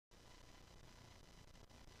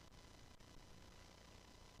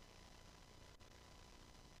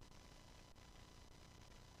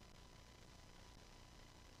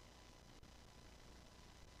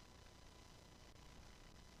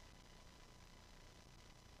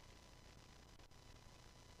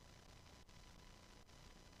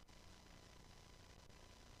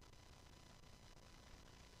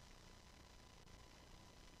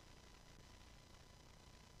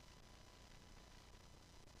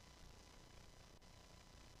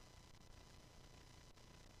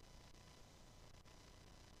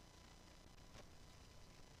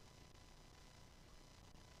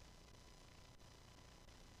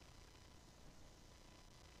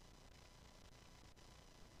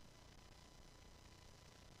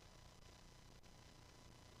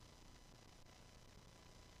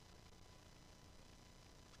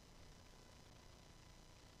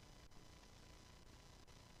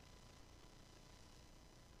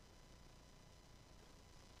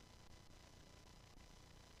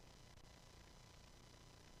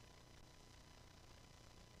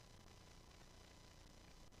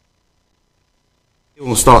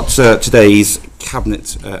We'll start today's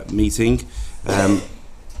Cabinet meeting.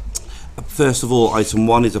 First of all, item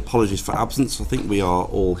 1 is apologies for absence. I think we are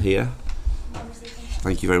all here.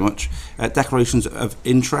 Thank you very much. Declarations of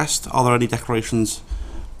interest. Are there any declarations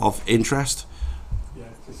of interest? Yeah,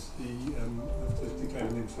 because to declare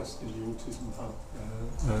an interest in the Autism Hub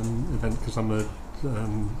event, because I'm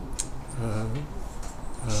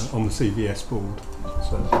on the CVS board.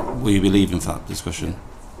 So. Will you be leaving for that discussion?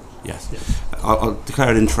 Yes. Yeah. I'll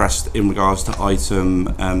declare an interest in regards to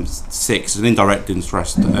item 6, an indirect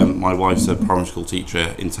interest. My wife's a primary school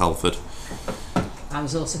teacher in Telford. I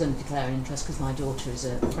was also going to declare an interest because my daughter is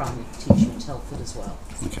a primary teacher in Telford as well.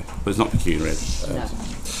 Okay, but it's not pecuniary. No.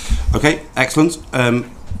 Okay, excellent.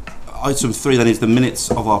 Item 3 then is the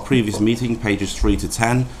minutes of our previous meeting, pages 3 to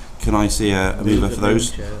 10. Can I see a mover for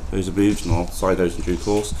those? Those are moved, and I'll sign those in due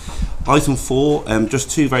course. Item 4,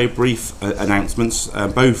 just two very brief announcements,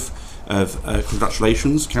 both of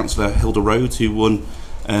congratulations. Councillor Hilda Rhodes, who won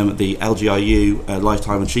the LGIU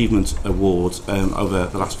Lifetime Achievement Award over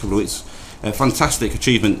the last couple of weeks. A fantastic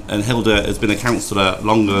achievement, and Hilda has been a councillor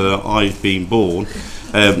longer than I've been born,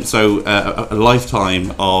 so a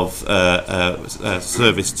lifetime of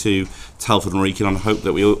service to Telford Wrekin, and I hope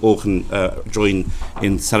that we all can join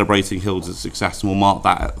in celebrating Hilda's success, and we'll mark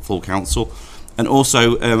that at full council. And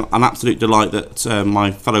also an absolute delight that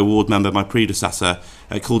my fellow ward member, my predecessor,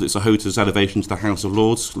 called it Sahota's elevation to the House of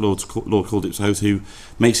Lords. Lord called it Sahota, who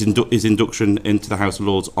makes his induction into the House of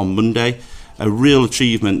Lords on Monday. A real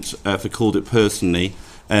achievement for Called It personally,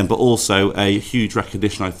 but also a huge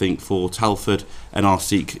recognition, I think, for Telford and our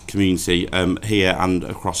Sikh community here and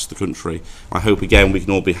across the country. I hope again we can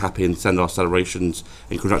all be happy and send our celebrations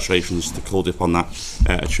and congratulations to Called It on that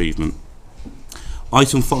achievement.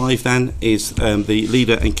 Item 5 then is the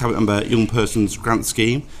Leader and Cabinet Member Young Persons Grant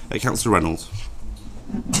Scheme. Councillor Reynolds.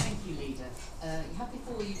 Thank you, Leader. You have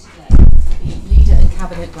before you today the Leader and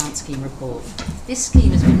Cabinet Grant Scheme report. This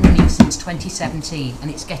scheme has been running since 2017 and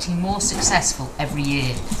it's getting more successful every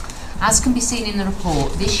year. As can be seen in the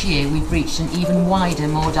report, this year we've reached an even wider,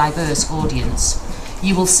 more diverse audience.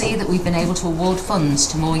 You will see that we've been able to award funds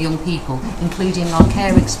to more young people, including our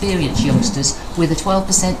care experience youngsters, with a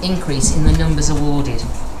 12% increase in the numbers awarded.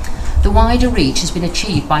 The wider reach has been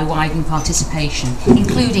achieved by widening participation,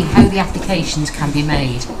 including how the applications can be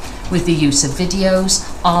made, with the use of videos,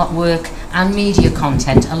 artwork and media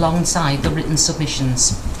content alongside the written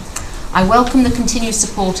submissions. I welcome the continued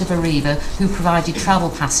support of Arriva, who provided travel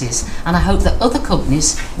passes, and I hope that other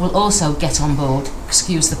companies will also get on board,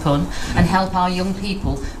 excuse the pun, and help our young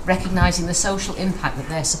people, recognising the social impact that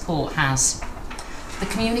their support has. The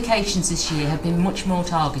communications this year have been much more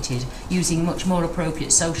targeted, using much more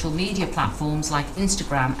appropriate social media platforms like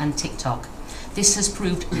Instagram and TikTok. This has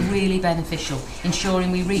proved really beneficial,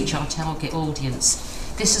 ensuring we reach our target audience.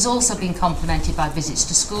 This has also been complemented by visits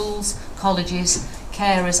to schools, colleges,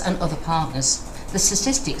 carers and other partners. The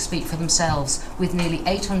statistics speak for themselves, with nearly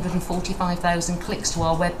 845,000 clicks to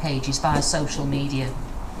our web pages via social media.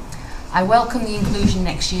 I welcome the inclusion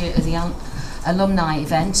next year of the alumni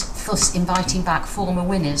event, thus inviting back former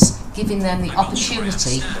winners, giving them the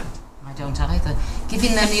opportunity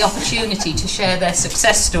to share their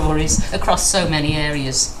success stories across so many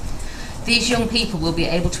areas. These young people will be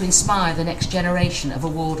able to inspire the next generation of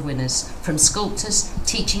award winners, from sculptors,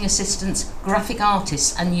 teaching assistants, graphic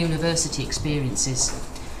artists and university experiences.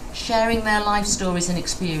 Sharing their life stories and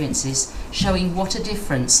experiences, showing what a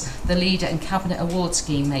difference the Leader and Cabinet Award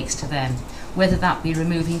Scheme makes to them, whether that be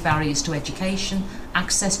removing barriers to education,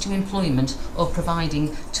 access to employment or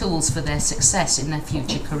providing tools for their success in their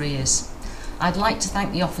future careers. I'd like to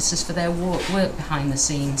thank the officers for their work behind the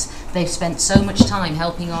scenes. They've spent so much time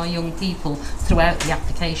helping our young people throughout the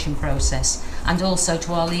application process, and also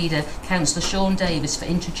to our leader, Councillor Sean Davis, for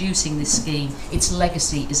introducing this scheme. Its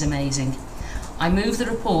legacy is amazing. I move the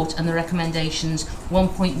report and the recommendations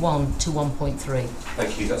 1.1 to 1.3.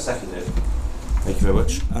 Thank you. That's seconded. Thank you very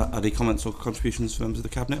much. Any comments or contributions from members of the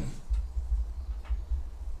Cabinet?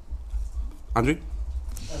 Andrew?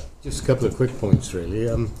 Just a couple of quick points, really.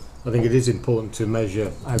 I think it is important to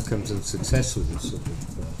measure outcomes and success with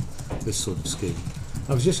this sort of scheme.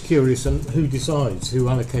 I was just curious on who decides, who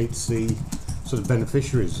allocates the sort of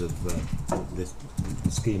beneficiaries of the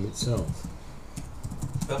scheme itself.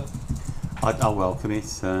 Bill? I welcome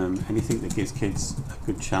it. Anything that gives kids a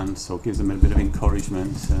good chance or gives them a bit of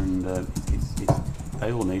encouragement, and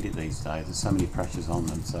they all need it these days. There's so many pressures on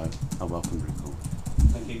them, so I welcome the report.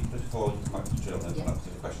 Thank you. Before you come back to Jill,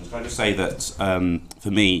 questions. Can I just say that for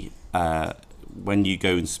me, when you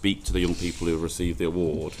go and speak to the young people who have received the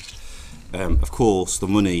award, of course, the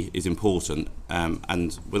money is important,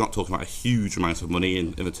 and we're not talking about a huge amount of money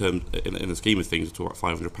in the scheme of things. We're talking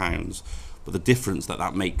about £500, but the difference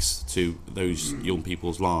that makes to those young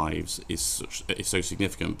people's lives is so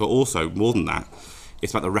significant. But also, more than that,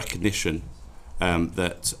 it's about the recognition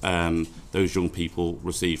that those young people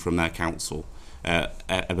receive from their council,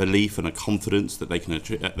 a belief and a confidence that they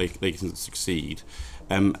can succeed,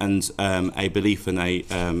 and a belief and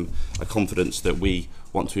a confidence that we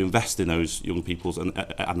want to invest in those young people's and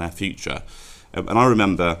their future. And I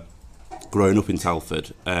remember growing up in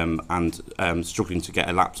Telford and struggling to get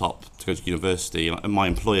a laptop to go to university, and my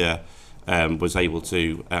employer was able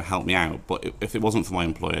to help me out, but if it wasn't for my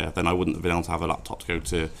employer, then I wouldn't have been able to have a laptop to go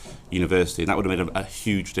to university, and that would have made a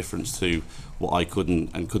huge difference to what I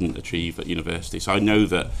couldn't achieve at university. So I know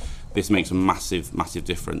that this makes a massive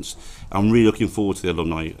difference. I'm really looking forward to the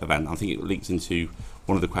alumni event. I think it links into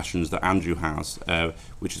one of the questions that Andrew has,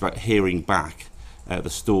 which is about hearing back the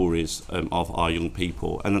stories of our young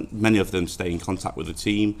people, and many of them stay in contact with the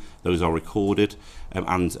team. Those are recorded,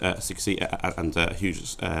 and succeed, and a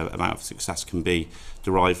huge amount of success can be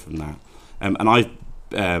derived from that. And I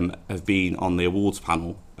have been on the awards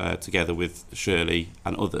panel together with Shirley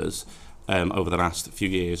and others over the last few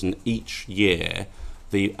years, and each year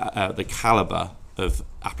the calibre of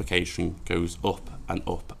application goes up and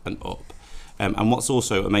up and up. And what's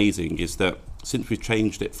also amazing is that since we've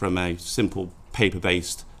changed it from a simple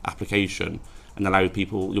paper-based application and allowed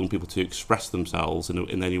young people to express themselves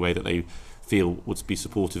in any way that they feel would be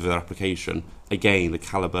supportive of their application, again, the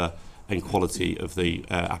calibre and quality of the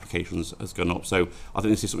applications has gone up. So I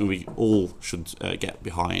think this is something we all should get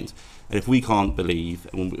behind. And if we can't believe,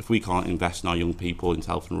 and if we can't invest in our young people in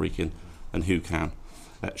Telford Wrekin, then who can?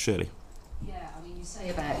 Shirley. Yeah, I mean, you say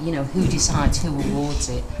about, who decides who awards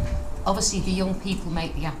it. Obviously, the young people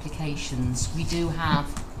make the applications. We do have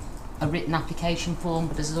a written application form,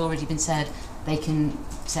 but as has already been said, they can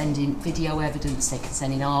send in video evidence, they can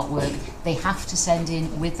send in artwork. They have to send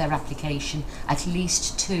in with their application at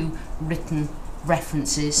least 2 written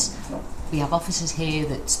references. We have officers here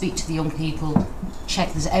that speak to the young people,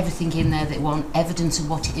 check there's everything in there they want, evidence of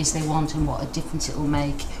what it is they want and what a difference it will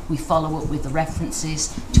make. We follow up with the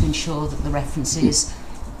references to ensure that the references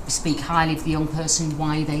speak highly of the young person,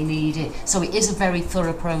 why they need it. So it is a very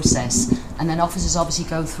thorough process, and then officers obviously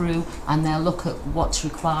go through and they'll look at what's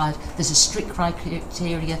required. There's a strict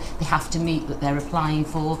criteria they have to meet that they're applying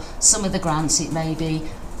for. Some of the grants, it may be,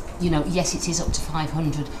 yes, it is up to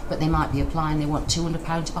 500, but they might be applying, they want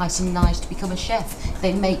 £200 to buy some knives to become a chef.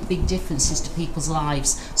 They make big differences to people's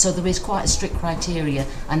lives. So there is quite a strict criteria,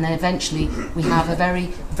 and then eventually we have a very,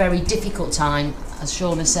 very difficult time. As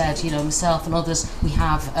Shauna said, myself and others, we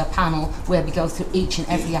have a panel where we go through each and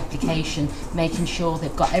every application, making sure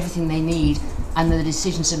they've got everything they need, and the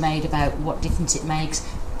decisions are made about what difference it makes.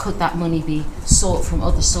 Could that money be sought from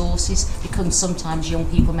other sources? Because sometimes young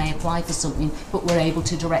people may apply for something, but we're able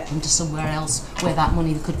to direct them to somewhere else where that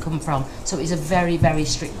money could come from. So it is a very, very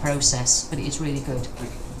strict process, but it is really good.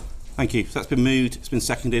 Thank you. So that's been moved, it's been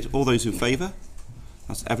seconded. All those in favour?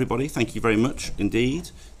 That's everybody. Thank you very much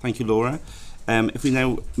indeed. Thank you, Laura. If we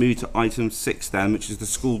now move to item 6 then, which is the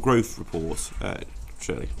school growth report.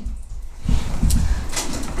 Shirley.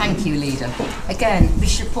 Thank you, Leader. Again,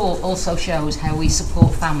 this report also shows how we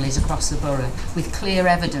support families across the borough with clear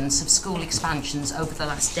evidence of school expansions over the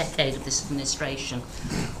last decade of this administration.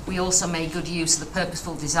 We also made good use of the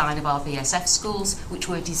purposeful design of our BSF schools, which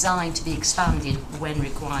were designed to be expanded when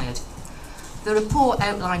required. The report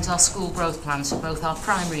outlines our school growth plans for both our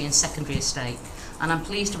primary and secondary estate, and I'm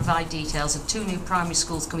pleased to provide details of 2 new primary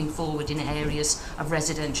schools coming forward in areas of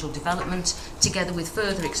residential development, together with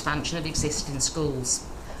further expansion of existing schools.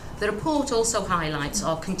 The report also highlights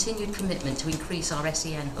our continued commitment to increase our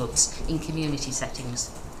SEN hubs in community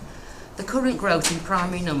settings. The current growth in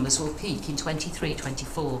primary numbers will peak in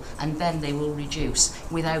 23-24, and then they will reduce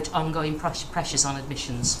without ongoing pressures on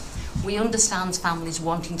admissions. We understand families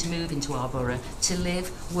wanting to move into our borough to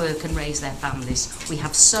live, work and raise their families. We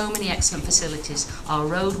have so many excellent facilities: our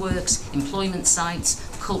roadworks, employment sites,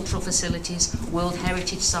 cultural facilities, World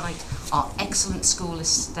Heritage Site, our excellent school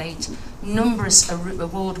estate, numerous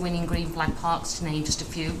award-winning green flag parks, to name just a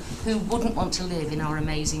few. Who wouldn't want to live in our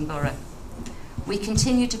amazing borough? We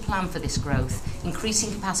continue to plan for this growth,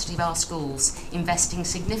 increasing capacity of our schools, investing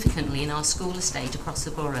significantly in our school estate across the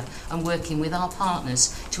borough, and working with our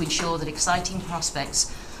partners to ensure that exciting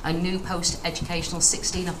prospects and new post-educational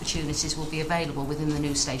 16 opportunities will be available within the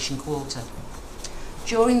new station quarter.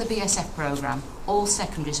 During the BSF programme, all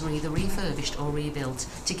secondaries were either refurbished or rebuilt,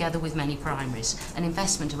 together with many primaries, an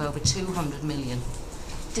investment of over 200 million.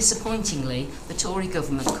 Disappointingly, the Tory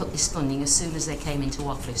government cut this funding as soon as they came into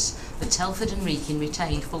office, but Telford and Wrekin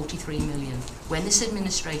retained 43 million. When this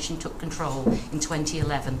administration took control in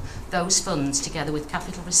 2011, those funds, together with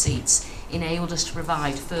capital receipts, enabled us to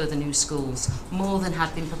provide further new schools, more than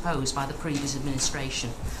had been proposed by the previous administration,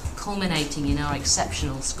 culminating in our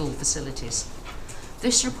exceptional school facilities.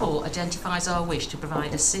 This report identifies our wish to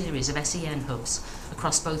provide a series of SEN hubs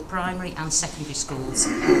across both primary and secondary schools.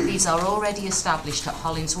 These are already established at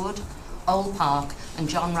Hollinswood, Old Park, and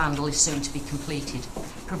John Randall is soon to be completed,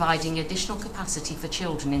 providing additional capacity for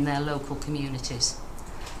children in their local communities.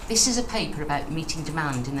 This is a paper about meeting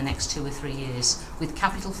demand in the next 2 or 3 years, with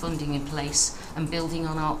capital funding in place and building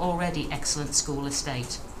on our already excellent school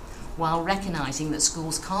estate, while recognising that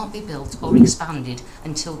schools can't be built or expanded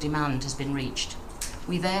until demand has been reached.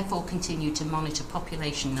 We therefore continue to monitor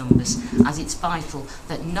population numbers, as it's vital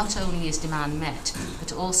that not only is demand met,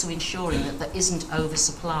 but also ensuring that there isn't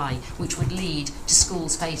oversupply, which would lead to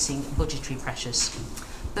schools facing budgetary pressures.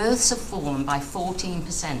 Births have fallen by 14%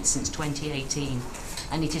 since 2018,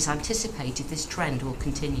 and it is anticipated this trend will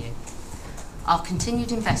continue. Our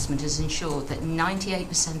continued investment has ensured that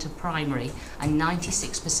 98% of primary and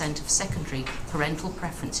 96% of secondary parental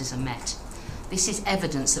preferences are met. This is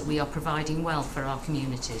evidence that we are providing well for our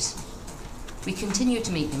communities. We continue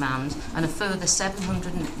to meet demand, and a further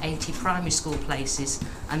 780 primary school places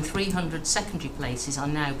and 300 secondary places are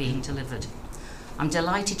now being delivered. I'm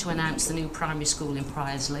delighted to announce the new primary school in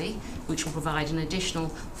Priorslee, which will provide an additional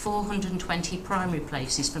 420 primary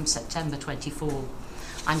places from September 24.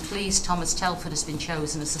 I'm pleased Thomas Telford has been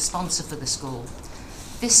chosen as the sponsor for the school.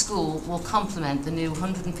 This school will complement the new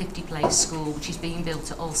 150-place school which is being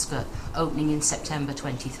built at Ulster, opening in September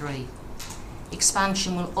 23.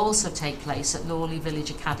 Expansion will also take place at Lawley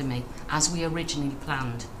Village Academy, as we originally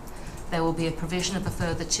planned. There will be a provision of a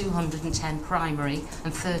further 210 primary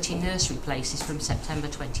and 30 nursery places from September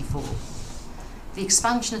 24. The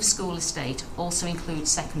expansion of school estate also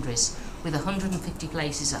includes secondaries, with 150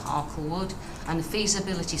 places at Arklewood, and a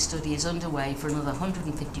feasibility study is underway for another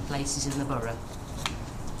 150 places in the borough.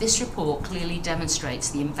 This report clearly demonstrates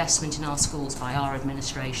the investment in our schools by our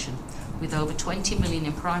administration, with over 20 million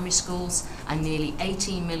in primary schools and nearly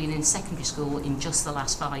 18 million in secondary school in just the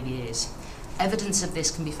last 5 years. Evidence of this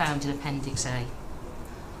can be found in Appendix A.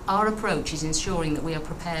 Our approach is ensuring that we are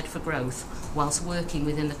prepared for growth whilst working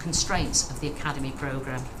within the constraints of the Academy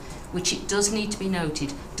programme, which, it does need to be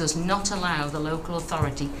noted, does not allow the local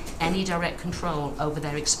authority any direct control over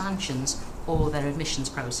their expansions or their admissions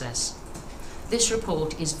process. This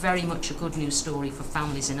report is very much a good news story for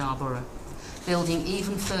families in our borough, building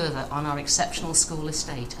even further on our exceptional school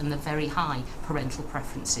estate and the very high parental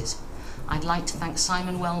preferences. I'd like to thank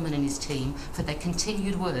Simon Wellman and his team for their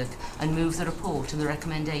continued work and move the report and the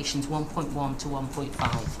recommendations 1.1 to 1.5.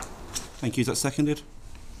 Thank you. Is that seconded?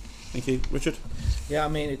 Thank you. Richard? Yeah, I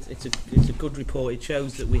mean, it's a good report. It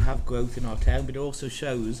shows that we have growth in our town, but it also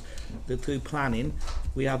shows that through planning,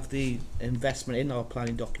 we have the investment in our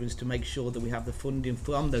planning documents to make sure that we have the funding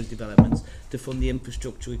from those developments to fund the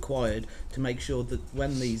infrastructure required to make sure that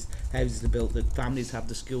when these houses are built, that families have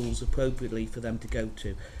the schools appropriately for them to go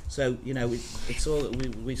to. So, you know, it's all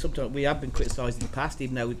we sometimes we have been criticised in the past,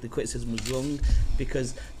 even though the criticism was wrong,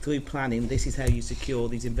 because through planning, this is how you secure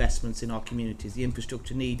these investments in our communities, the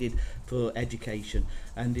infrastructure needed for education.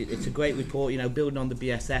 And it's a great report, you know, building on the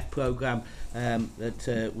BSF programme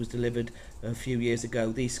that was delivered a few years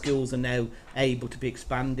ago. These schools are now able to be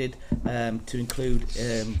expanded to include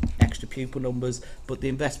extra pupil numbers, but the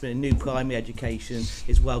investment in new primary education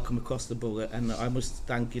is welcome across the borough, and I must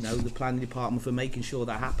thank, you know, the planning department for making sure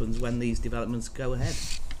that happens when these developments go ahead.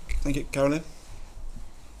 Thank you. Carolyn?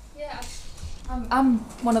 Yeah, I'm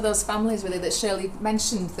one of those families really that Shirley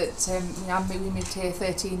mentioned that we moved here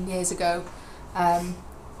 13 years ago.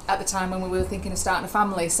 At the time when we were thinking of starting a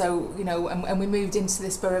family, so you know, and we moved into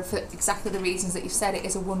this borough for exactly the reasons that you've said. It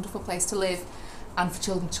is a wonderful place to live and for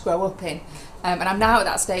children to grow up in, and I'm now at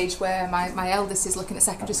that stage where my eldest is looking at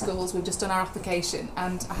secondary schools. We've just done our application,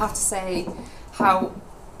 and I have to say how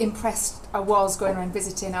impressed I was going around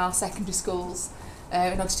visiting our secondary schools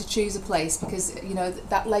in order to choose a place, because you know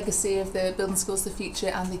that legacy of the Building Schools of the Future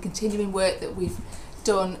and the continuing work that we've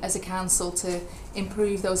done as a council to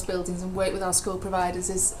improve those buildings and work with our school providers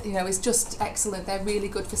is just excellent. They're really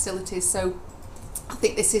good facilities, so I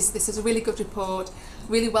think this is a really good report.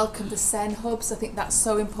 Really welcome the SEN hubs. I think that's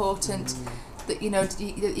so important that you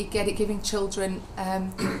get it, giving children,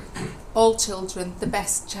 all children, the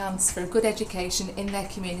best chance for a good education in their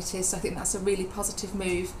communities. So I think that's a really positive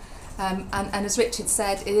move. And as Richard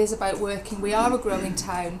said, it is about working. We are a growing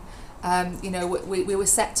town. You know, we were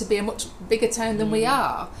set to be a much bigger town than we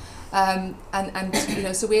are. And you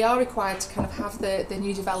know, so we are required to kind of have the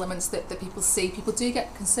new developments that people see. People do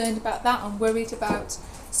get concerned about that and worried about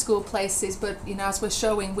school places, but you know, as we're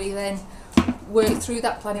showing, we then work through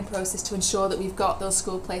that planning process to ensure that we've got those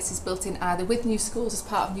school places built in either with new schools as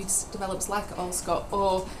part of new developments like at Allscott,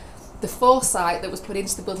 or the foresight that was put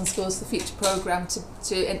into the Building Schools for the Future programme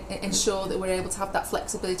to ensure that we're able to have that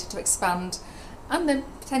flexibility to expand and then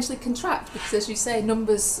potentially contract, because as you say,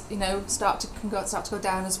 numbers, you know, start to go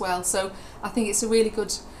down as well. So I think it's a really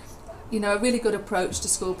good, you know, a really good approach to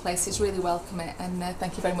school places. Really welcome it, and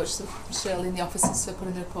thank you very much to Shirley and the officers for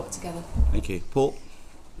putting the report together. Thank you, Paul.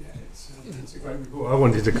 Yeah, it's a great report. I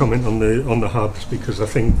wanted to comment on the hubs because I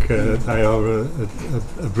think they are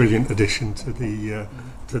a brilliant addition to the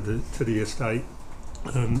estate,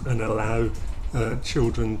 and allow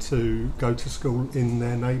children to go to school in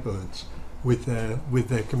their neighbourhoods with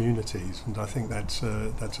their communities, and I think that's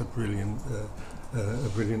a brilliant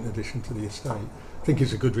addition to the estate. I think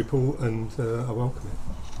it's a good report, and I welcome it.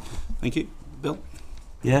 Thank you, Bill.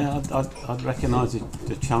 Yeah, I'd recognise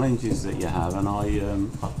the challenges that you have, and I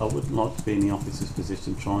wouldn't like to be in the officer's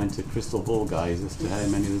position trying to crystal ball gaze as to how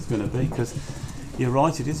many there's going to be, because you're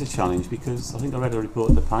right, it is a challenge, because I think I read a report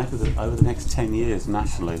in the paper that over the next 10 years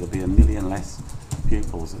nationally there'll be 1 million less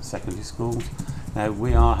pupils at secondary schools. Now,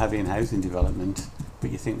 we are having housing development,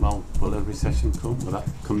 but you think, well, will a recession come? Will that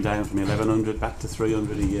come down from 1,100 back to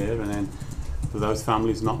 300 a year, and then for those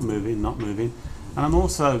families not moving? And I'm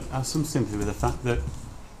also have some sympathy with the fact that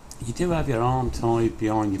you do have your arm tied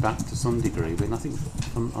behind your back to some degree, but I think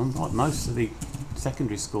unlike most of the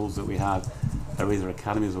secondary schools that we have are either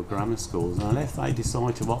academies or grammar schools, and unless they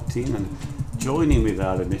decide to opt in and join in with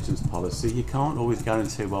our admissions policy, you can't always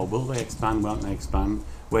guarantee, well, will they expand, won't they expand,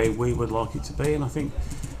 where we would like it to be. And I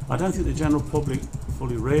don't think the general public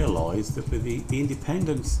fully realise that with the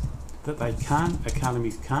independence that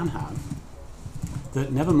academies can have,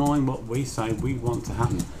 that never mind what we say we want to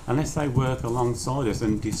happen, unless they work alongside us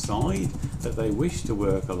and decide that they wish to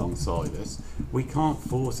work alongside us, we can't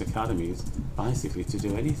force academies basically to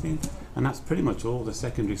do anything. And that's pretty much all the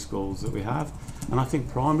secondary schools that we have. And I think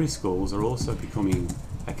primary schools are also becoming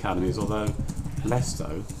academies, although less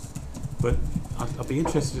so. But I'd be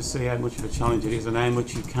interested to see how much of a challenge it is and how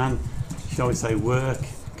much you can, shall we say, work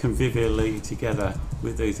convivially together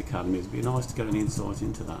with these academies. It'd be nice to get an insight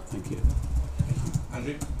into that. Thank you.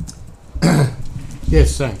 Andrew?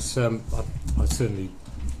 Yes, thanks. I certainly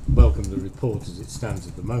welcome the report as it stands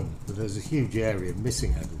at the moment, but there's a huge area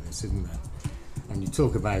missing out of this, isn't there? And you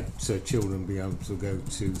talk about children being able to go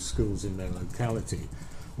to schools in their locality.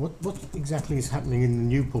 What exactly is happening in the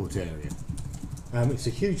Newport area? It's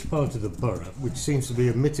a huge part of the borough which seems to be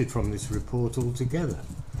omitted from this report altogether,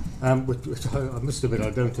 which I must admit I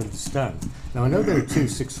don't understand. Now, I know there are 2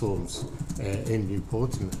 sixth forms in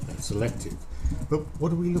Newport, and that's elective, but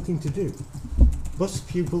what are we looking to do? Bus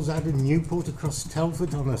pupils out of Newport across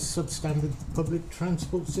Telford on a substandard public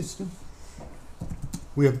transport system?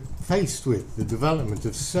 We are faced with the development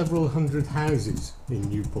of several hundred houses in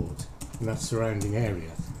Newport and that surrounding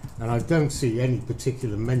area, and I don't see any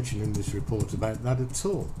particular mention in this report about that at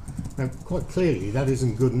all. Now, quite clearly, that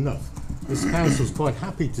isn't good enough. This council is quite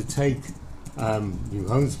happy to take new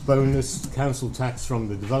homes bonus, council tax from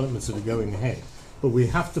the developments that are going ahead, but we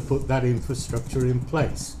have to put that infrastructure in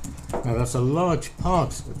place. Now, that's a large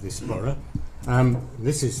part of this borough.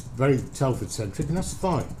 This is very Telford-centric, and that's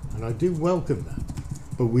fine, and I do welcome that.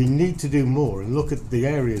 But we need to do more and look at the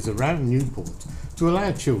areas around Newport to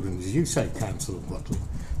allow children, as you say, Councillor Watling,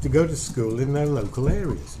 to go to school in their local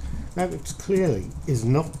areas. Now, it clearly is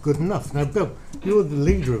not good enough. Now, Bill, you're the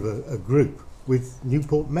leader of a group with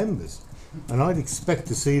Newport members, and I'd expect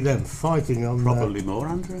to see them fighting on... Probably more,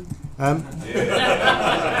 Andrew.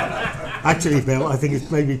 Actually, Bill, I think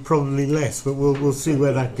it's maybe probably less, but we'll see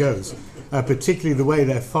where that goes. Particularly the way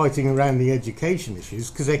they're fighting around the education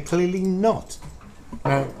issues, because they're clearly not.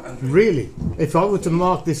 Now, really, if I were to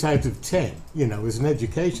mark this out of 10, you know, as an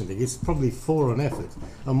education thing, it's probably 4 on effort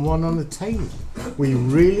and 1 on attainment. We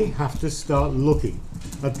really have to start looking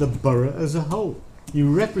at the borough as a whole. You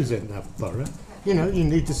represent that borough, you know, you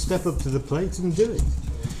need to step up to the plate and do it.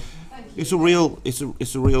 It's a real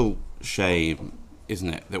shame, isn't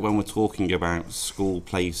it, that when we're talking about school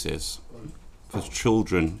places for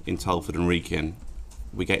children in Telford and Wrekin,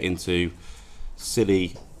 we get into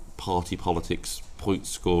silly party politics, point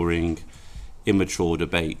scoring, immature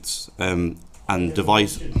debates, and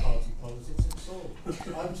device. I'm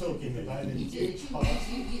talking about You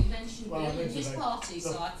mentioned in his party,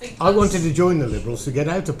 so I think I wanted to join the Liberals to get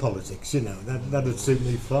out of politics, you know, that would suit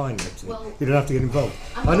me fine, actually. Well, you don't have to get involved.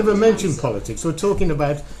 I'm I not never to mentioned answer. politics. We're talking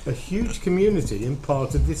about a huge community in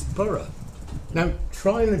part of this borough. Now,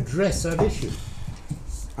 try and address that issue.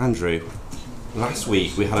 Andrew, last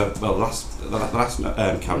week we had the last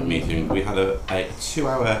cabinet meeting, we had a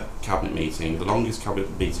 2-hour cabinet meeting, the longest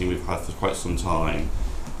cabinet meeting we've had for quite some time,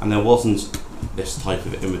 and there wasn't this type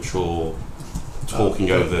of immature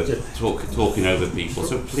talking over people. So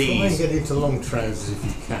Try and please, get into long trousers if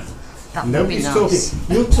you can. that would be Nobody's nice.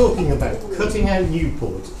 talking. You're talking about cutting out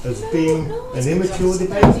Newport as being an immature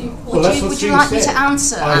debate. Well, that's what Would you she like me said. to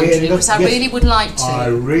answer, I hear Andrew? Because I yes, really would like to. I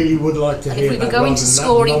really would like to And hear if we were that. going rather to than that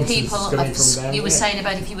scoring nonsense people, coming from down you were there. saying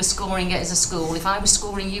about if you were scoring it as a school, if I was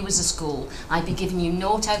scoring you as a school, I'd be giving you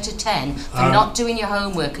 0 out of 10 for not doing your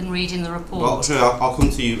homework and reading the report. well, sure, I'll come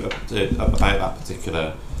to you about that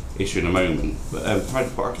particular issue in a moment. But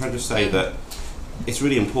can I just say that it's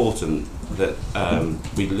really important that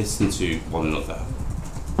we listen to one another.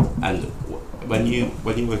 And when you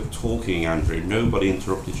were talking, Andrew, nobody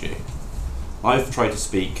interrupted you. I've tried to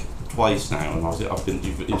speak twice now, and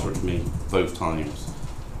you've interrupted me both times.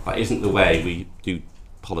 That isn't the way we do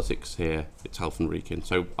politics here at Telford Wrekin.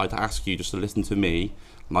 So I'd ask you just to listen to me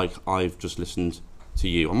like I've just listened to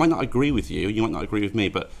you. I might not agree with you, you might not agree with me,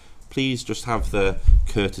 but please just have the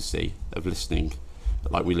courtesy of listening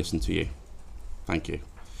like we listen to you. Thank you.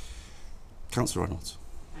 Councillor Reynolds.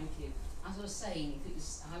 Thank you. As I was saying,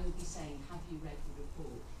 I would be saying, have you read the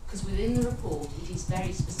report? Because within the report, it is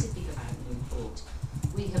very specific about the report.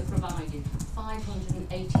 We have provided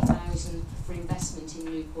 580,000 for investment in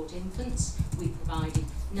Newport infants. We've provided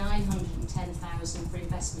 910,000 for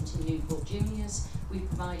investment in Newport juniors. We've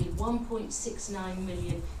provided 1.69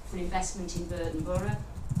 million for investment in Burton Borough,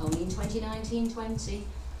 only in 2019-20.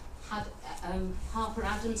 Harper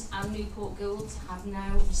Adams and Newport Girls have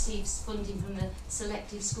now received funding from the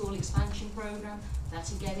Selective School Expansion Programme. That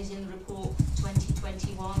again is in the report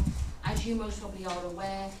 2021. As you most probably are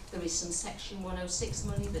aware, there is some Section 106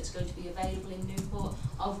 money that's going to be available in Newport,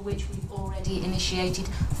 of which we've already initiated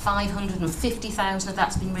 550,000 of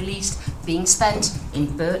that's been released, being spent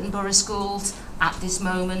in Burton Borough schools at this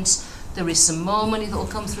moment. There is some more money that will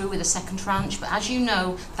come through with a second tranche, but as you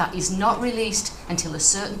know, that is not released until a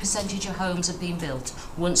certain percentage of homes have been built.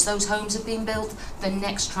 Once those homes have been built, the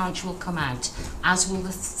next tranche will come out, as will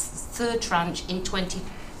the third tranche in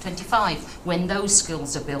 2025, when those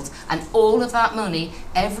schools are built. And all of that money,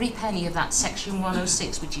 every penny of that Section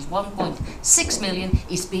 106, which is 1.6 million,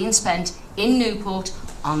 is being spent in Newport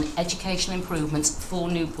on educational improvements for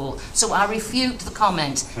Newport. So I refute the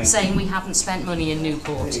comment saying we haven't spent money in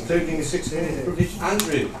Newport. Including the 6 provision.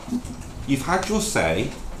 Andrew, you've had your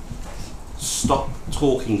say. Stop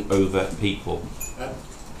talking over people.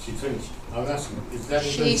 She finished. I'm asking, is that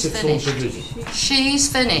She's the 6 form finished. provision? She's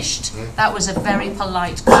finished. That was a very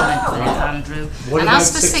polite comment from Andrew. What And about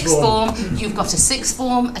as for sixth sixth form, you've got a sixth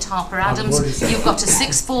form at Harper already Adams, said you've got a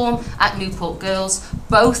sixth form at Newport Girls.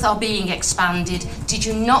 Both are being expanded. Did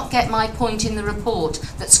you not get my point in the report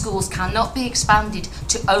that schools cannot be expanded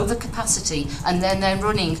to overcapacity and then they're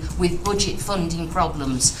running with budget funding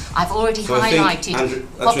problems? I've already So I think, highlighted Andrew,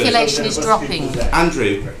 that's population is There must be dropping. people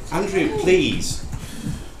there. Andrew, please.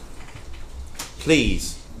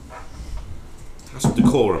 Please. Have some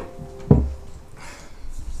decorum.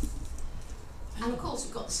 And of course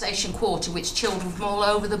we've got the station quarter, which children from all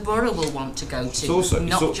over the borough will want to go to,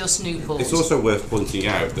 not just Newport. It's also worth pointing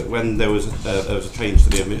out that when there was a change to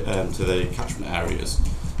the catchment areas,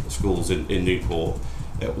 the schools in Newport,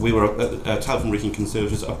 we were Telford Wrekin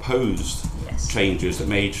Conservatives opposed changes that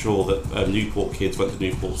made sure that Newport kids went to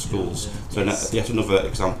Newport schools. So yet another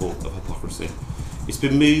example of hypocrisy. It's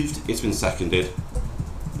been moved. It's been seconded.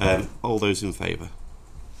 All those in favour?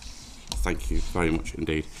 Thank you very much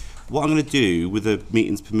indeed. What I'm going to do, with the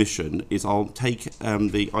meeting's permission, is I'll take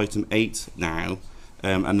the item 8 now,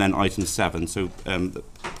 and then item 7, so that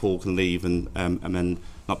Paul can leave and then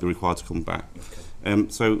not be required to come back.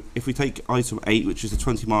 So if we take item 8, which is the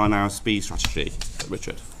 20-mile-an-hour speed strategy,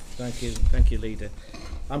 Richard. Thank you, Leader.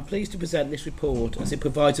 I'm pleased to present this report as it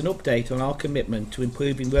provides an update on our commitment to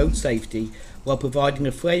improving road safety while providing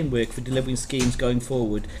a framework for delivering schemes going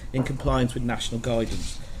forward in compliance with national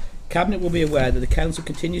guidance. Cabinet will be aware that the Council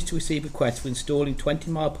continues to receive requests for installing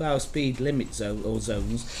 20-mile-per-hour speed limit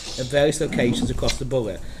zones at various locations across the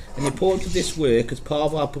borough, and the importance of this work as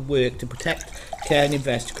part of our work to protect, care and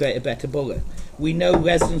invest to create a better borough. We know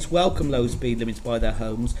residents welcome low speed limits by their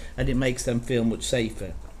homes, and it makes them feel much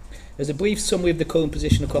safer. As a brief summary of the current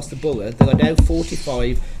position across the borough, there are now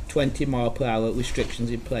 45 20-mile-per-hour restrictions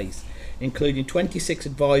in place. including 26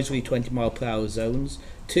 advisory 20-mile-per-hour zones,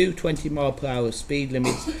 2 20-mile-per-hour speed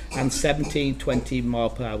limits and 17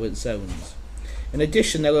 20-mile-per-hour zones. In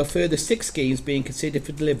addition, there are a further 6 schemes being considered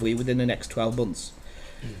for delivery within the next 12 months.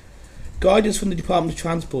 Guidance from the Department of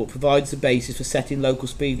Transport provides the basis for setting local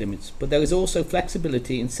speed limits, but there is also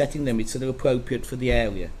flexibility in setting limits that are appropriate for the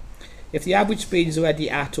area. If the average speed is already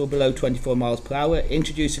at or below 24 miles per hour,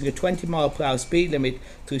 introducing a 20 mile per hour speed limit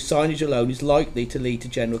through signage alone is likely to lead to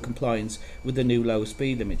general compliance with the new lower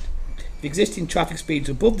speed limit. If existing traffic speeds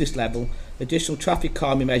are above this level, additional traffic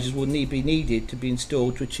calming measures will be needed to be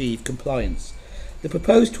installed to achieve compliance. The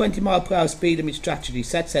proposed 20 mile per hour speed limit strategy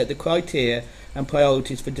sets out the criteria and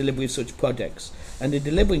priorities for delivery of such projects, and in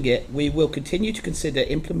delivering it we will continue to consider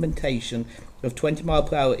implementation of 20 mile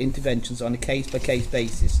per hour interventions on a case by case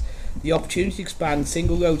basis. The opportunity to expand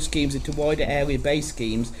single road schemes into wider area based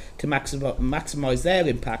schemes to maximise their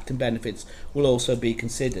impact and benefits will also be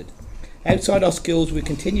considered. Outside our schools we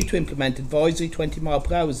continue to implement advisory 20 mile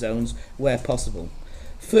per hour zones where possible.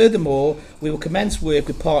 Furthermore, we will commence work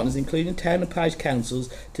with partners including town and parish councils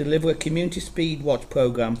to deliver a community speed watch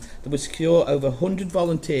programme that will secure over 100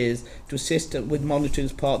 volunteers to assist with monitoring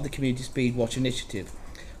as part of the community speed watch initiative.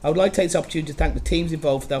 I would like to take this opportunity to thank the teams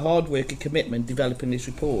involved for their hard work and commitment in developing this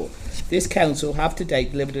report. This council have to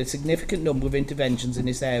date delivered a significant number of interventions in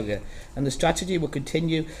this area, and the strategy will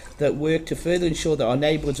continue that work to further ensure that our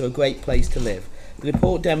neighbourhoods are a great place to live. The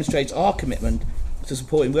report demonstrates our commitment to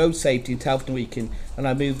supporting road safety in Telford Wrekin, and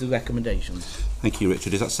I move the recommendations. Thank you,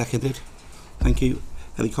 Richard. Is that seconded? Thank you.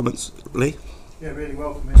 Any comments, Lee? Yeah, really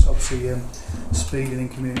welcome this. Obviously, speeding in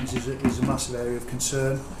communities is a massive area of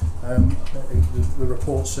concern. The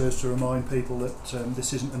report serves to remind people that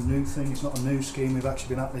this isn't a new thing, it's not a new scheme. We've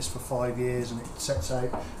actually been at this for 5 years, and it sets out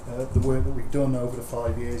the work that we've done over the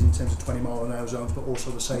 5 years in terms of 20 mile an hour zones, but also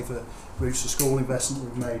the safer routes to school investment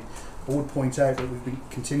we've made. I would point out that we've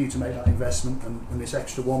continued to make that investment, and this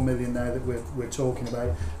extra 1 million now that we're talking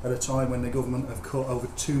about at a time when the government have cut over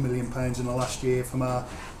 £2 million in the last year from our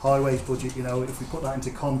highways budget. You know, if we put that into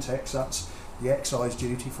context, that's the excise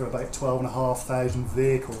duty for about 12,500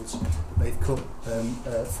 vehicles that they've cut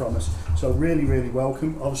from us. So really, really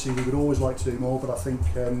welcome. Obviously, we would always like to do more, but I think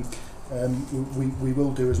we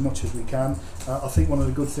will do as much as we can. I think one of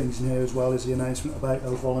the good things in here as well is the announcement about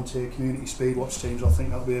those volunteer community speed watch teams. I think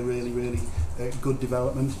that'll be a really, really good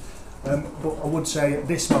development. But I would say at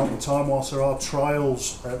this moment in time, whilst there are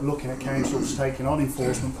trials looking at councils taking on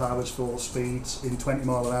enforcement powers for speeds in 20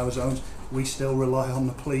 mile an hour zones, we still rely on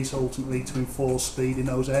the police ultimately to enforce speed in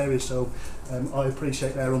those areas. So I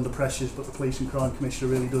appreciate they're under pressures, but the Police and Crime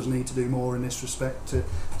Commissioner really does need to do more in this respect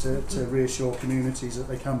to reassure communities that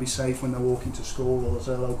they can be safe when they're walking to school or to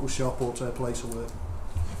their local shop or to their place of work.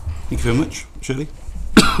 Thank you very much. Shirley?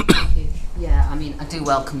 Thank you. Yeah, I mean, I do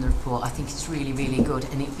welcome the report. I think it's really, really good,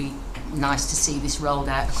 and it'd be nice to see this rolled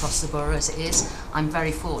out across the borough as it is. I'm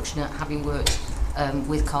very fortunate, having worked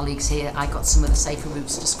with colleagues here. I got some of the safer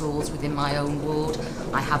routes to schools within my own ward.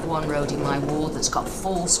 I have one road in my ward that's got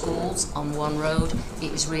 4 schools on one road.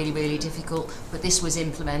 It was really, really difficult, but this was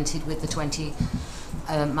implemented with the 20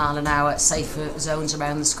 mile an hour safer zones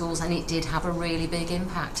around the schools, and it did have a really big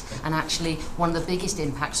impact. And actually one of the biggest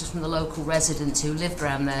impacts was from the local residents who lived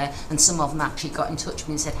around there, and some of them actually got in touch with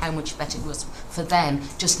me and said how much better it was for them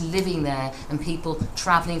just living there, and people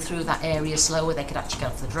travelling through that area slower. They could actually go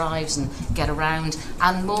off the drives and get around,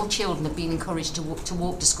 and more children have been encouraged to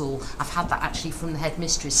walk to school. I've had that actually from the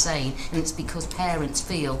headmistress saying, and it's because parents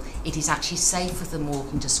feel it is actually safer than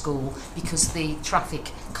walking to school because the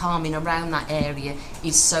traffic calming around that area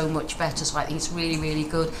is so much better. So I think it's really, really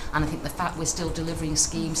good, and I think the fact we're still delivering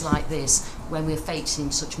schemes like this when we're facing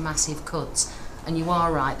such massive cuts. And you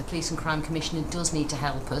are right, the Police and Crime Commissioner does need to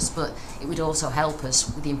help us, but it would also help us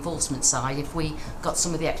with the enforcement side if we got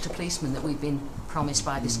some of the extra policemen that we've been promised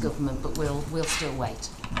by this government, but we'll still wait.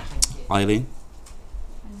 Thank you. Eileen?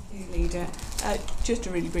 Thank you, Leader. Just a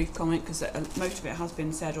really brief comment, because most of it has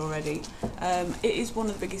been said already. It is one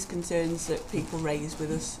of the biggest concerns that people raise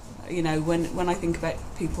with us. You know, when I think about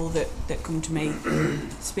people that come to me,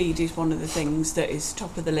 speed is one of the things that is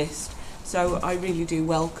top of the list. So I really do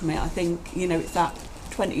welcome it. I think, you know, it's that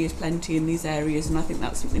 20 is plenty in these areas, and I think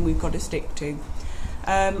that's something we've got to stick to.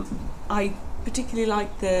 I particularly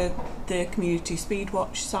like the community speed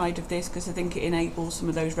watch side of this, because I think it enables some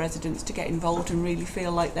of those residents to get involved and really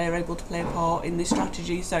feel like they're able to play a part in this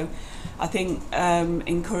strategy. So I think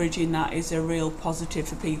encouraging that is a real positive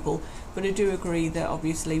for people. But I do agree that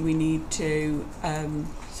obviously we need to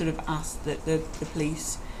sort of ask that the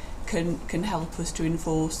police can help us to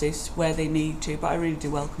enforce this where they need to. But I really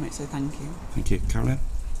do welcome it, so thank you. Thank you. Caroline?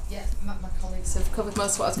 Yeah, my colleagues have covered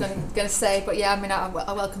most of what I was going to say, but yeah, I mean, I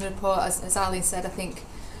welcome the report. As Arlene said, I think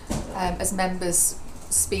as members,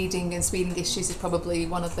 speeding issues is probably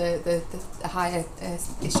one of the higher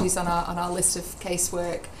issues on our list of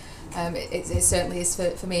casework. It certainly is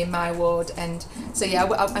for me in my ward, and so yeah,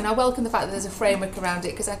 I welcome the fact that there's a framework around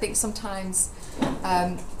it, because I think sometimes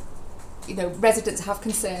residents have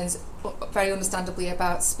concerns, very understandably,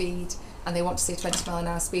 about speed, and they want to see a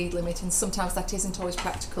 20-mile-an-hour speed limit, and sometimes that isn't always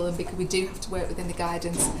practical, and because we do have to work within the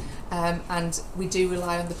guidance, and we do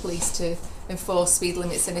rely on the police to enforce speed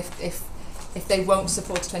limits, and if they won't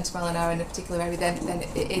support a 20-mile-an-hour in a particular area, then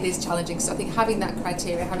it is challenging. So I think having that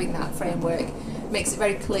criteria, having that framework, makes it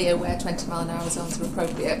very clear where 20-mile-an-hour zones are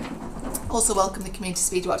appropriate. Also welcome the Community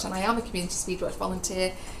Speed Watch, and I am a Community Speed Watch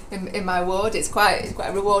volunteer in my ward. It's quite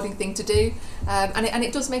a rewarding thing to do, and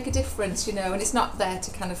it does make a difference, and it's not there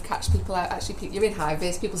to kind of catch people out. Actually, you're in high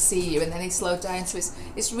vis, people see you, and then they slow down. So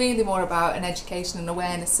it's really more about an education and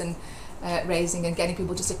awareness and raising and getting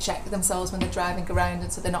people just to check themselves when they're driving around,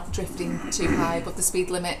 and so they're not drifting too high above the speed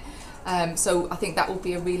limit. So I think that will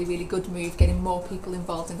be a really, really good move, getting more people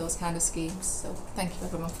involved in those kind of schemes. So thank you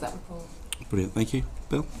everyone for that report. Brilliant, thank you.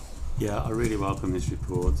 Bill? Yeah, I really welcome this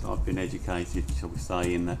report. I've been educated, shall we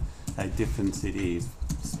say, in how different it is,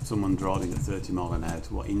 someone driving at 30 mile an hour,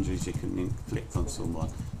 to what injuries you can inflict on someone,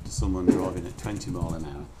 to someone driving at 20 mile an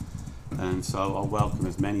hour. And so I welcome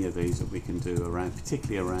as many of these that we can do around,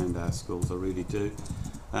 particularly around our schools, I really do.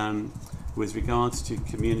 With regards to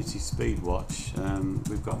Community Speed Watch,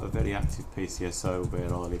 we've got a very active PCSO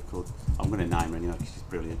where I live called, I'm going to name her anyway because she's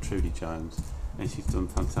brilliant, Trudy Jones, and she's done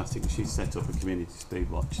fantastic. She's set up a Community Speed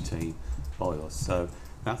Watch team by us, so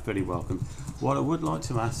that's very welcome. What I would like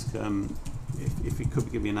to ask, if you could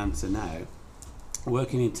give me an answer now,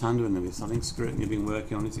 working in tandem with this, I think Scrutiny have been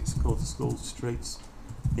working on it, it's called the School Streets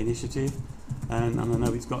Initiative, and I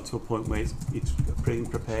know it's got to a point where it's being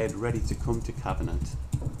prepared, ready to come to Cabinet.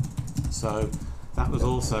 So that was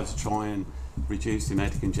also to try and reduce the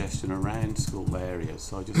amount of congestion around school areas.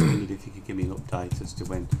 So I just wondered if you could give me an update as to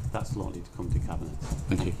when that's likely to come to Cabinet.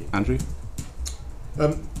 Thank you. Andrew?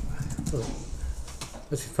 Well,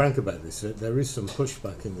 let's be frank about this. There is some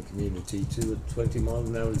pushback in the community to a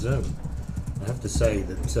 20-mile-an-hour zone. I have to say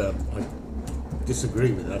that I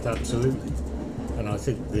disagree with that absolutely, and I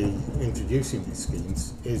think introducing these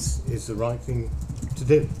schemes is the right thing to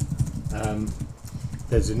do.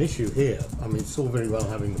 There's an issue here. I mean, it's all very well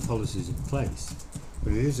having the policies in place,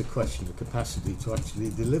 but it is a question of capacity to actually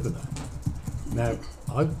deliver that. Now,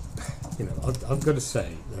 I've got to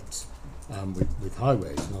say that with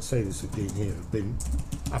highways, and I'll say this with Dean here, have been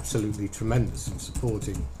absolutely tremendous in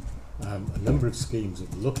supporting a number of schemes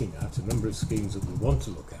that we're looking at, a number of schemes that we want to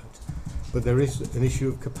look at, but there is an issue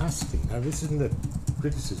of capacity. Now, this isn't a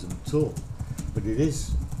criticism at all, but it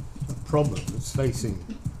is a problem that's facing,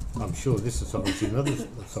 I'm sure, this authority and other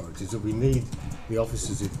authorities, that we need the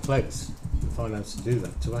officers in place, the finance to do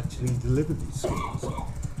that, to actually deliver these schemes.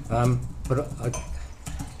 But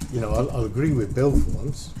I'll agree with Bill for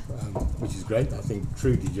once, which is great. I think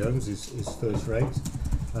Trudy Jones is first rate,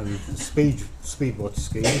 and the speed watch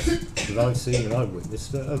schemes that I've seen and I've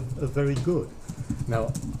witnessed are very good.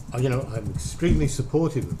 Now, I'm extremely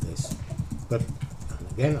supportive of this, but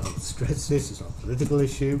again, I'll stress this, it's not a political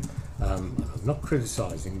issue. I'm not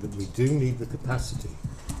criticising that we do need the capacity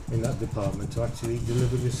in that department to actually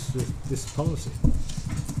deliver this policy.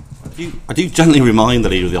 I do gently remind the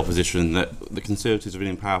Leader of the Opposition that the Conservatives have been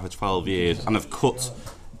in power for 12 years and have cut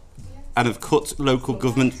local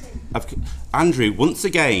government. Andrew, once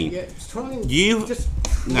again,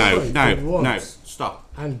 no, stop.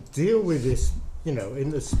 And deal with this, in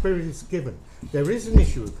the spirit it's given. There is an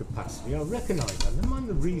issue of capacity. I recognise that. Never mind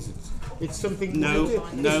the reasons. It's something.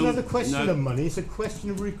 It's not a question of money. It's a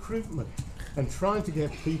question of recruitment and trying to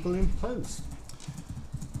get people in post.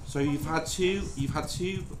 So you've had two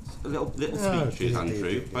little speeches,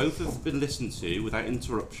 Andrew. Both have been listened to without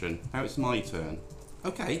interruption. Now it's my turn.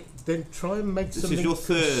 Okay. Then try and make something. This is your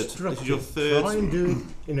third. Try and do it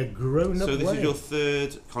in a grown-up way. So this is your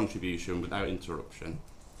third contribution without interruption.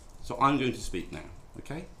 So I'm going to speak now.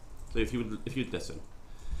 Okay. So if you'd listen.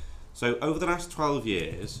 So over the last 12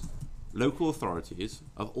 years, local authorities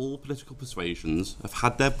of all political persuasions have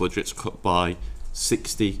had their budgets cut by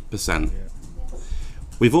 60%.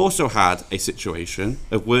 We've also had a situation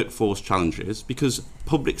of workforce challenges because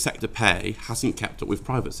public sector pay hasn't kept up with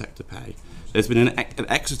private sector pay. There's been an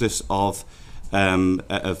exodus of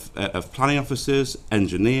planning officers,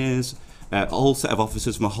 engineers, a whole set of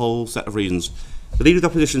officers from a whole set of reasons. The Leader of the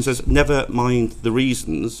Opposition says, never mind the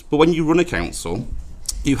reasons, but when you run a council,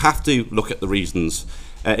 You have to look at the reasons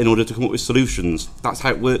in order to come up with solutions. That's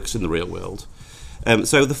how it works in the real world.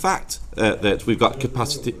 So the fact that we've got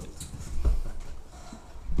capacity...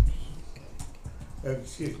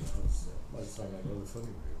 Excuse me, I was saying that rather funny.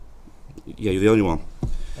 Yeah, you're the only one.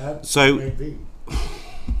 So... Maybe.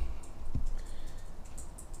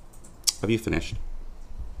 Have you finished?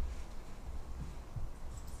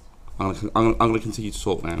 I'm going to continue to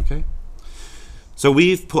talk now, okay? So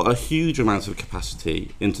we've put a huge amount of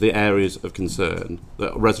capacity into the areas of concern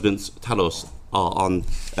that residents tell us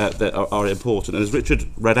that are important. And as Richard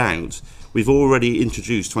read out, we've already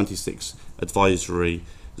introduced 26 advisory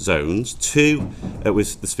zones, 2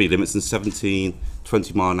 with the speed limits and 17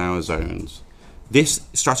 20-mile-an-hour zones. This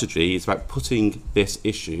strategy is about putting this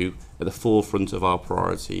issue at the forefront of our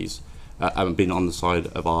priorities and being on the side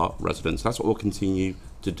of our residents. That's what we'll continue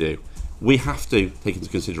to do. We have to take into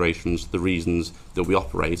consideration the reasons that we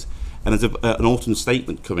operate. And there's an autumn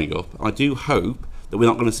statement coming up. I do hope that we're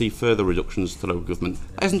not going to see further reductions to local government.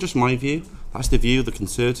 That isn't just my view. That's the view of the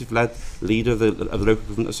Conservative-led leader of the Local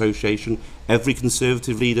Government Association. Every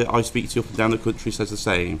Conservative leader I speak to up and down the country says the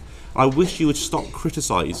same. I wish you would stop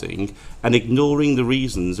criticising and ignoring the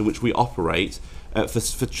reasons in which we operate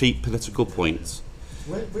for cheap political points.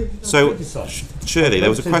 So, Shirley, there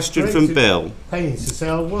was a question from Bill. Pains to say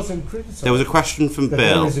I wasn't criticising. There was a question from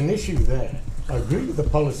Bill. There is an issue there. I agree with the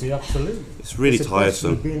policy, absolutely. It's really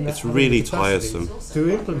tiresome. It's really tiresome. To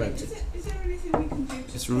implement it. Is there anything we can do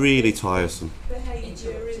to It's really tiresome.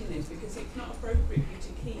 behaviour in this? Because it's not appropriate for you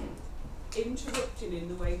to keep interrupting in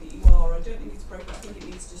the way that you are. I don't think it's appropriate. I think it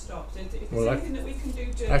needs to stop. So if there's anything that we can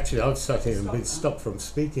do to... Actually, I've sat here and been stopped from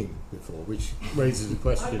speaking before, which raises the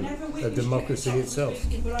question of democracy itself.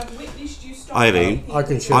 Speaking, but I've witnessed you stop Eileen, I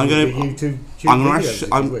can show you the YouTube videos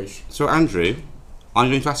if you wish. So, Andrew, I'm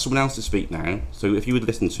going to ask someone else to speak now. So if you would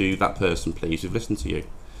listen to that person, please. We've listened to you.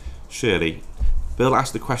 Shirley, Bill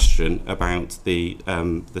asked the question about the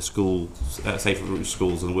school, safer route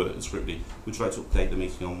schools and work scrutiny. Would you like to update the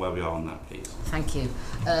meeting on where we are on that, please? Thank you.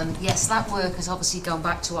 Yes, that work has obviously gone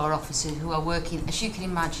back to our officers who are working, as you can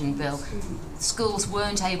imagine, Bill. Schools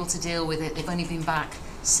weren't able to deal with it. They've only been back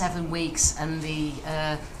 7 weeks, and the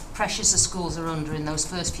pressures the schools are under in those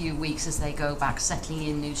first few weeks as they go back, settling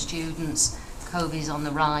in new students, COVID is on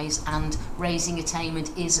the rise, and raising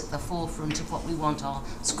attainment is at the forefront of what we want our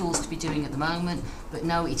schools to be doing at the moment. But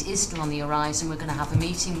no, it is still on the horizon. We're going to have a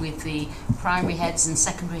meeting with the primary heads and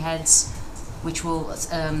secondary heads, which will,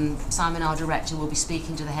 Simon, our director, will be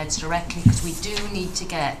speaking to the heads directly, because we do need to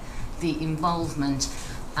get the involvement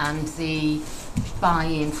and the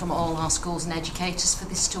buy-in from all our schools and educators for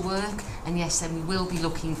this to work. And yes, then we will be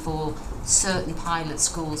looking for certain pilot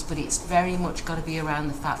schools, but it's very much got to be around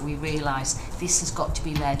the fact we realise this has got to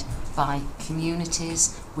be led by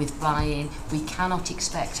communities with buy-in. We cannot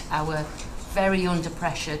expect our very under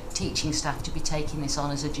pressure teaching staff to be taking this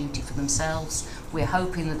on as a duty for themselves. We're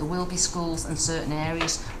hoping that there will be schools and certain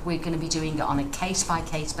areas we're going to be doing it on a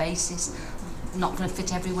case-by-case basis. Not going to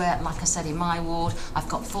fit everywhere. Like I said, in my ward, I've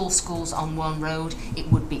got 4 schools on one road. It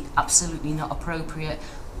would be absolutely not appropriate.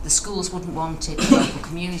 The schools wouldn't want it, the local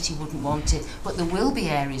community wouldn't want it, but there will be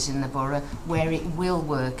areas in the borough where it will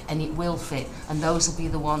work and it will fit, and those will be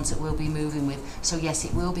the ones that we'll be moving with. So yes,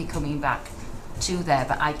 it will be coming back to there,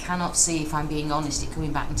 but I cannot see, if I'm being honest, it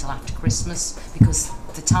coming back until after Christmas, because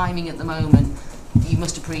the timing at the moment, you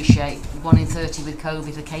must appreciate, 1 in 30 with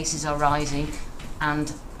COVID, the cases are rising,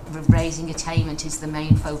 and raising attainment is the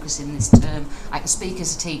main focus in this term. I can speak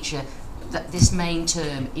as a teacher that this main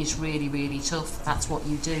term is really, really tough. That's what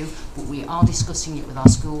you do, but we are discussing it with our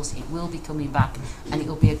schools. It will be coming back, and it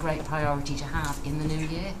will be a great priority to have in the new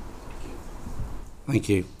year. Thank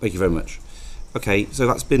you. Thank you very much. Okay, so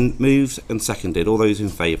that's been moved and seconded. All those in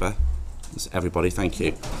favour? That's everybody, thank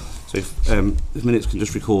you. So if minutes can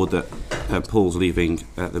just record that Paul's leaving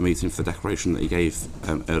the meeting for the declaration that he gave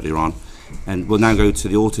earlier on. And we'll now go to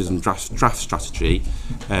the autism draft strategy.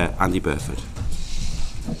 Andy Burford.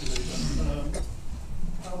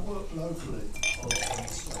 Our work locally on the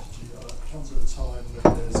strategy comes at a time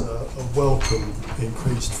when there's a welcome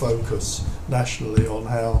increased focus nationally on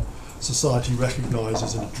how society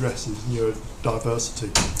recognises and addresses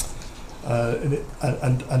neurodiversity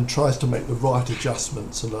and tries to make the right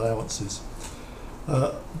adjustments and allowances.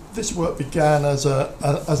 This work began as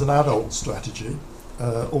an adult strategy,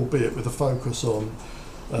 albeit with a focus on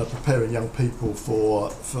preparing young people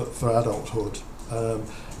for adulthood.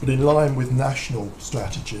 But in line with national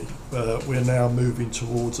strategy, we're now moving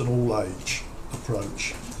towards an all-age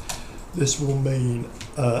approach. This will mean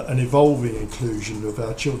an evolving inclusion of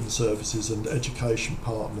our children's services and education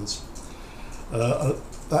partners.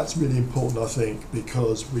 That's really important, I think,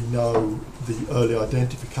 because we know the early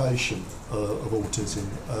identification of autism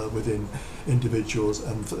within individuals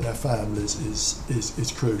and their families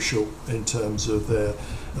is crucial in terms of their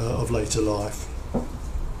of later life.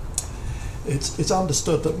 It's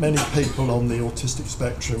understood that many people on the autistic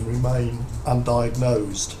spectrum remain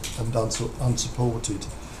undiagnosed and unsupported.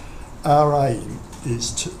 Our aim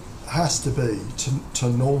has to be to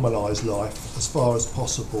normalise life as far as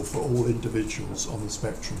possible for all individuals on the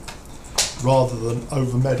spectrum, rather than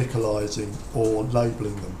over-medicalising or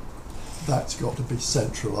labelling them. That's got to be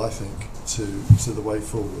central, I think, to the way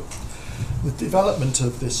forward. The development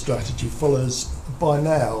of this strategy follows, by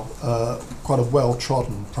now, quite a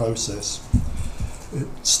well-trodden process,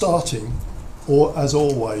 starting, or as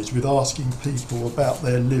always, with asking people about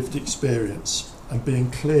their lived experience and being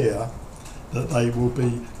clear that they will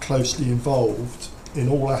be closely involved in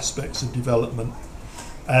all aspects of development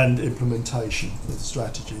and implementation of the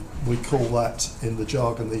strategy. We call that, in the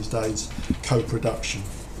jargon these days, co-production.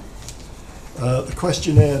 The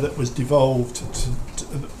questionnaire that was devised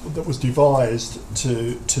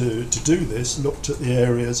to do this looked at the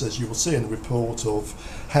areas, as you will see in the report, of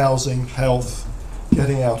housing, health,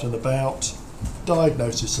 getting out and about,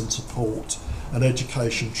 diagnosis and support, and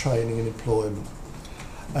education, training and employment.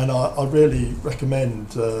 And I really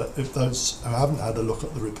recommend, if those who haven't had a look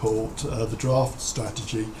at the report, the draft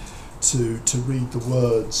strategy, to read the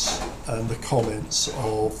words and the comments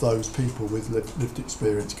of those people with lived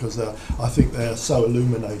experience, because I think they're so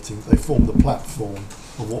illuminating. They form the platform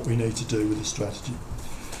of what we need to do with the strategy.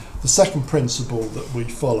 The second principle that we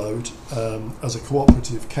followed as a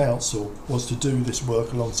cooperative council was to do this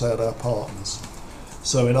work alongside our partners.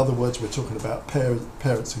 So in other words, we're talking about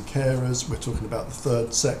parents and carers, we're talking about the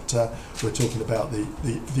third sector, we're talking about the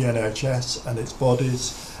NHS and its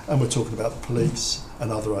bodies, and we're talking about the police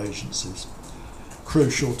and other agencies.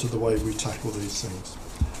 Crucial to the way we tackle these things.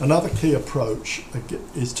 Another key approach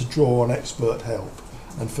is to draw on expert help.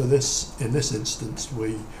 And for this, in this instance,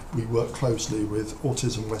 we work closely with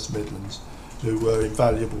Autism West Midlands, who were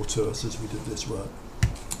invaluable to us as we did this work.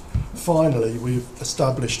 Finally, we've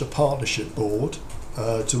established a partnership board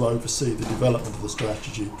to oversee the development of the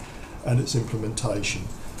strategy and its implementation.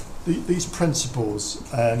 These principles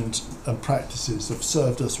and practices have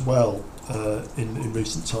served us well in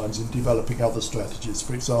recent times in developing other strategies,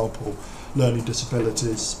 for example, learning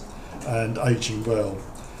disabilities and ageing well.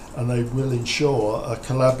 And they will ensure a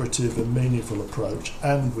collaborative and meaningful approach,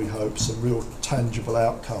 and we hope some real tangible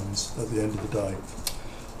outcomes at the end of the day.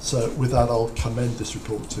 So with that, I'll commend this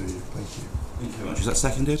report to you. Thank you. Thank you very much. Is that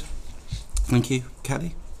seconded? Thank you.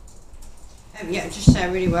 Kelly? Yeah, just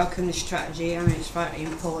really welcome the strategy. I mean, it's vitally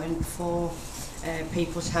important for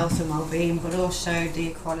people's health and well-being, but also the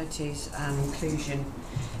equalities and inclusion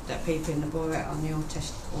that people in the borough on the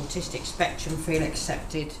autistic spectrum feel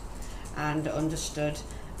accepted and understood,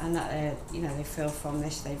 and that they feel from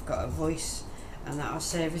this they've got a voice, and that our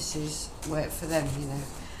services work for them.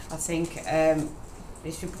 I think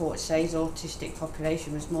this report says autistic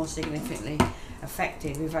population was more significantly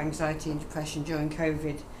affected with anxiety and depression during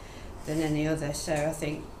COVID than any other. So I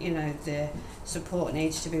think the support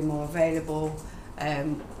needs to be more available,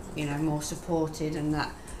 more supported, and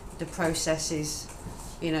that the process is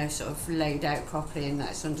sort of laid out properly and that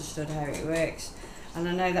it's understood how it works. And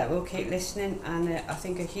I know that we'll keep listening, and I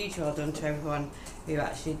think a huge well done to everyone who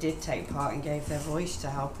actually did take part and gave their voice to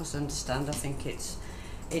help us understand. I think it's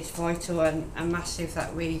vital and massive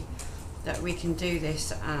that we can do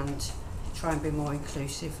this and try and be more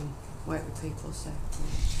inclusive and work with people. So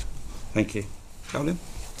Thank you. Caroline?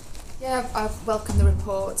 Yeah, I've welcomed the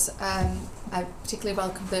report. I particularly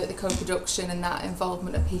welcome the co-production and that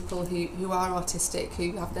involvement of people who are autistic,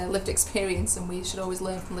 who have their lived experience, and we should always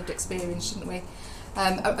learn from lived experience, shouldn't we?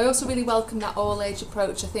 I also really welcome that all-age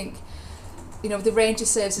approach. I think the range of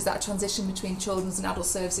services that transition between children's and adult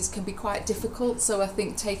services can be quite difficult, so I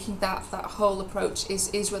think taking that whole approach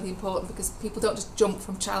is really important, because people don't just jump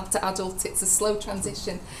from child to adult. It's a slow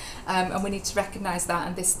transition, and we need to recognise that,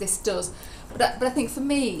 and this does. But I think for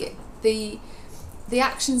me, the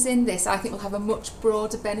actions in this, I think, will have a much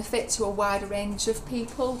broader benefit to a wider range of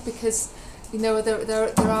people, because there are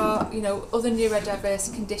other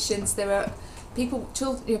neurodiverse conditions. There are people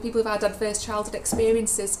who've had adverse childhood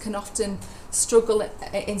experiences can often struggle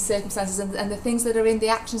in circumstances, and the things that are in the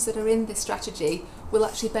actions that are in this strategy will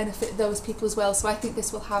actually benefit those people as well. So I think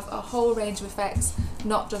this will have a whole range of effects,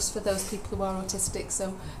 not just for those people who are autistic.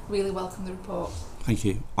 So really welcome the report. Thank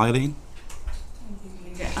you. Eileen?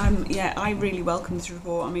 I really welcome this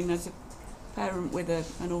report. I mean, as a parent with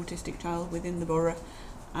an autistic child within the borough,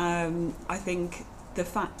 I think the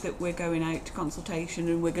fact that we're going out to consultation,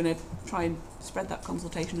 and we're going to try and spread that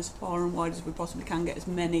consultation as far and wide as we possibly can, get as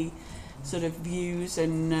many sort of views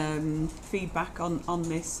and feedback on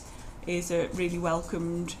this, is really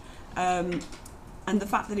welcomed. And the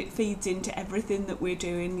fact that it feeds into everything that we're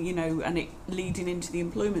doing, you know, and it leading into the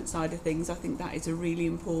employment side of things, I think that is a really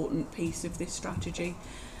important piece of this strategy.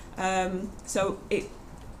 So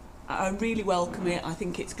I really welcome it. I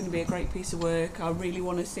think it's going to be a great piece of work. I really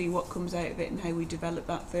want to see what comes out of it and how we develop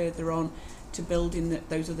that further on to build in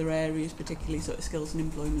those other areas, particularly sort of skills and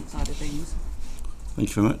employment side of things. Thank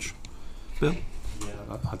you very much. Bill?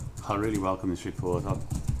 Yeah, I really welcome this report. I'm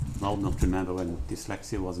old enough to remember when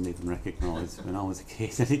dyslexia wasn't even recognised when I was a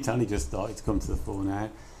kid, and it's only just started to come to the fore now.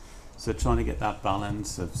 So trying to get that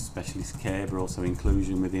balance of specialist care but also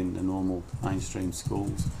inclusion within the normal mainstream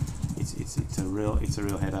schools, it's a real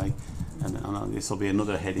headache, and this will be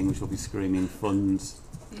another heading which will be screaming funds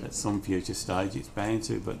at some future stage. It's bound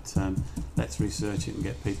to, but let's research it and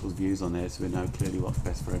get people's views on there so we know clearly what's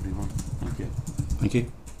best for everyone. Thank you. Thank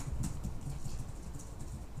you.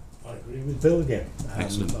 I agree with Bill again.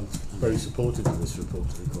 Excellent. I'm very supportive of this report,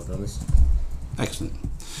 to be quite honest. Excellent.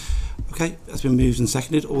 Okay, that's been moved and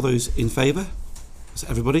seconded. All those in favour? That's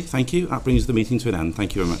everybody. Thank you. That brings the meeting to an end.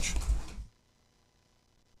 Thank you very much.